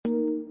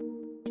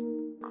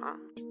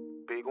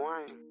Big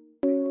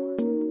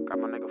Wayne. Got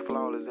my nigga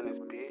Flawless in his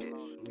bitch.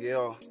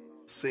 Yeah,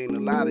 seen a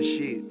lot of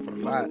shit. A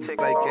lot of fake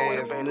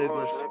ass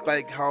niggas,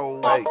 fake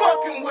hoes. I'm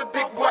fucking with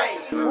Big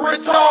Wayne,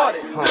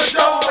 retarded,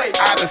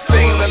 I done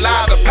seen a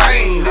lot of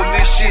pain in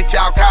this shit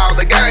y'all call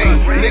the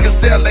game. Niggas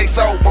sell they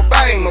soul for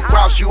fame,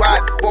 across you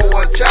out for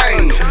a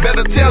chain.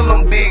 Better tell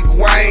them Big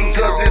Wayne,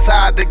 cause this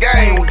how the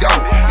game go.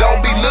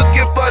 Don't be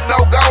looking for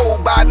no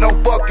gold by no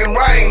fucking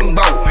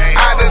rainbow.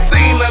 I done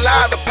seen a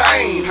lot of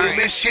pain in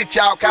this shit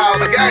y'all call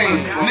the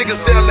game. Niggas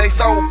sell they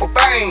soul for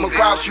fame,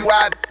 across you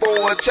out for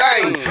a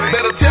chain.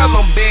 Better tell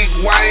them Big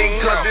Wayne,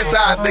 cause this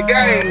how the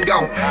game go.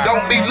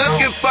 Don't be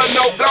looking for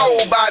no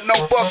gold by no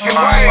fucking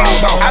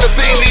rainbow. I done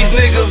seen these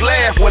niggas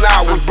laugh when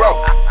I was broke.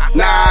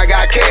 Now I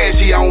got cash,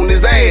 he on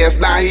his ass,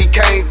 now he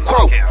can't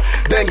quote.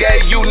 Done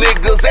gave you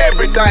niggas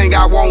everything,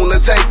 I wanna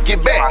take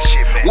it back.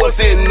 What's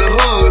in the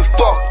hood,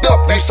 fucked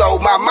up, you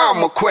sold my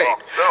mama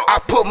crack.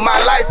 I put my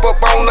life up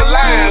on the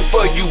line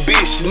for you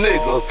bitch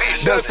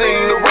niggas. Done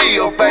seen the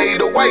real fade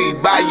away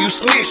by you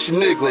snitch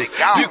niggas.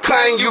 You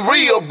claim you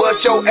real,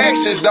 but your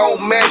actions don't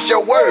match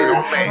your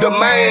word. The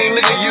main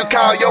nigga you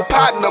call your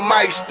partner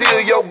might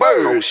steal your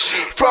bird.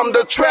 From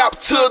the trap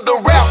to the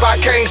rap, I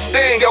can't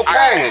stand your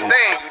kind.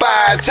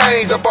 5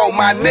 chains up on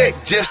my neck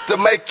just to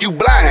make you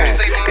blind.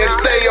 And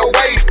stay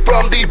away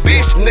from these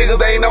bitch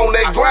niggas, ain't on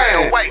that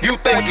grind. You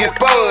think it's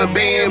fun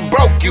being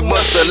broke, you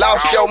must have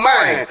lost your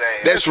mind.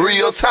 That's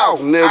real talk,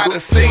 nigga. I done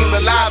seen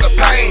a lot of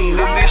pain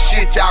in this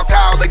shit y'all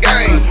call the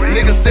game.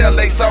 Niggas sell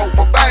they soul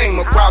for fame,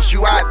 across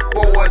you out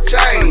for a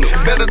chain.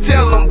 Better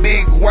tell them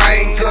Big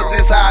Wayne, cause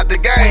this how the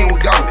game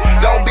go.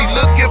 Don't be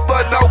looking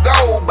for no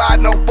gold by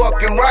no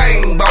fucking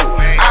rainbow.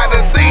 I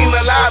done seen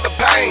a lot of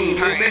pain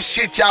in this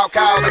shit y'all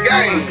call the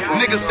game.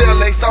 Niggas sell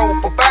they soul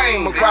for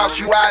fame, across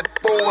you out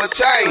for a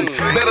chain.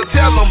 Better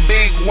tell them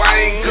Big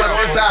Wayne, cause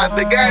this how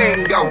the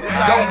game go.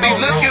 Don't be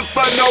looking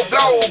for no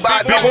gold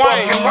by no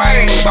fucking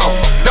rainbow.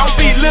 Don't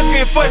be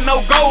looking for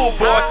no gold,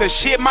 boy, cause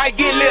shit might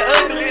get lit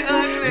ugly.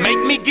 Make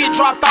me get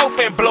dropped off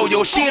and blow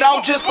your shit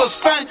out just for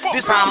stunt.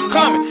 This how I'm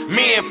coming.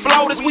 Me and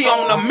Flawless, we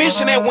on a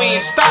mission and we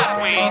ain't stop.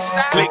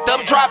 Clicked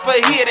up, drop a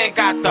hit and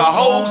got the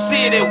whole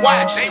city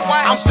watching.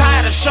 I'm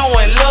tired of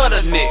showing love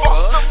to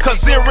niggas,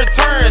 cause in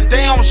return,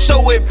 they don't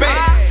show it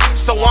back.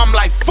 So I'm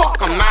like,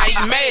 fuck 'em, now he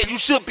mad. You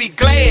should be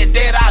glad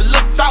that I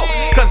looked out,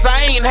 cause I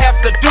ain't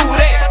have to do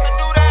that.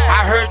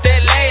 I heard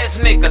that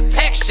last nigga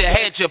text you,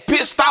 had you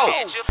pissed off.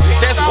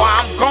 That's why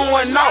I'm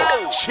going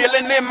out,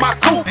 chillin' in my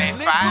coupe.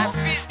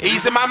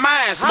 Easing my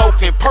mind,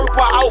 smoking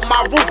purple out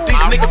my roof.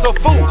 These niggas are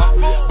fool,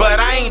 but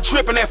I ain't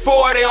trippin' at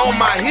 40 on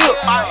my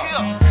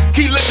hip.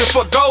 Keep looking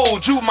for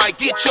gold, you might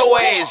get your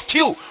ass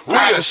killed.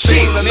 Real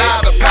shit. A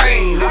lot of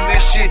pain in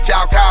this shit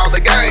y'all call the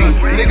game.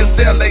 Niggas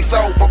sell they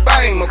soul for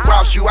fame,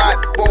 across you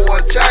out for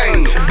a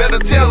chain. Better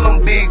tell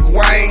them Big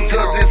Wayne,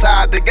 cause this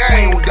how the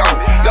game go.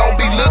 Don't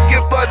be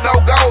looking for no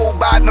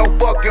gold by no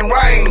fucking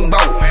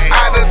rainbow.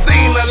 I done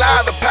seen a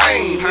lot of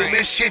pain in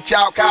this shit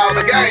y'all call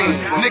the game.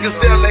 Niggas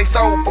sell they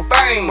soul for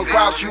fame,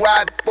 across you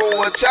out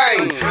for a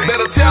chain.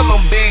 Better tell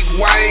them Big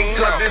Wayne,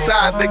 cause this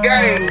how the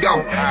game go.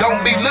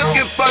 Don't be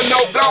looking for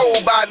no gold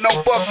by no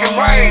fucking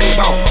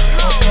rainbow.